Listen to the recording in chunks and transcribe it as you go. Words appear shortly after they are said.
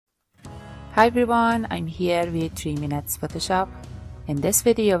Hi everyone, I'm here with 3 minutes Photoshop. In this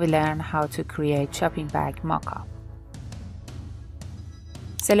video we learn how to create shopping bag mockup.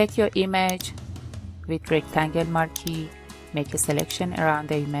 Select your image with rectangle marquee, make a selection around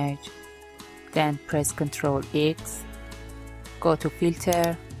the image, then press Ctrl X, go to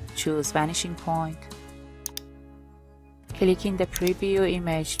filter, choose vanishing point, click in the preview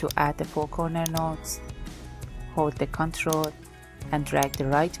image to add the 4 corner nodes, hold the Ctrl and drag the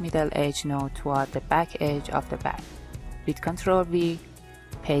right middle edge node toward the back edge of the bag. With Ctrl V,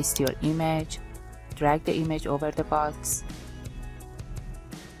 paste your image, drag the image over the box,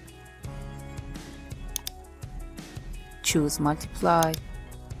 choose multiply,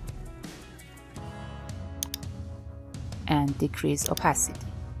 and decrease opacity.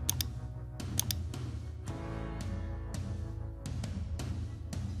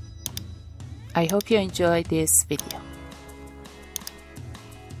 I hope you enjoyed this video.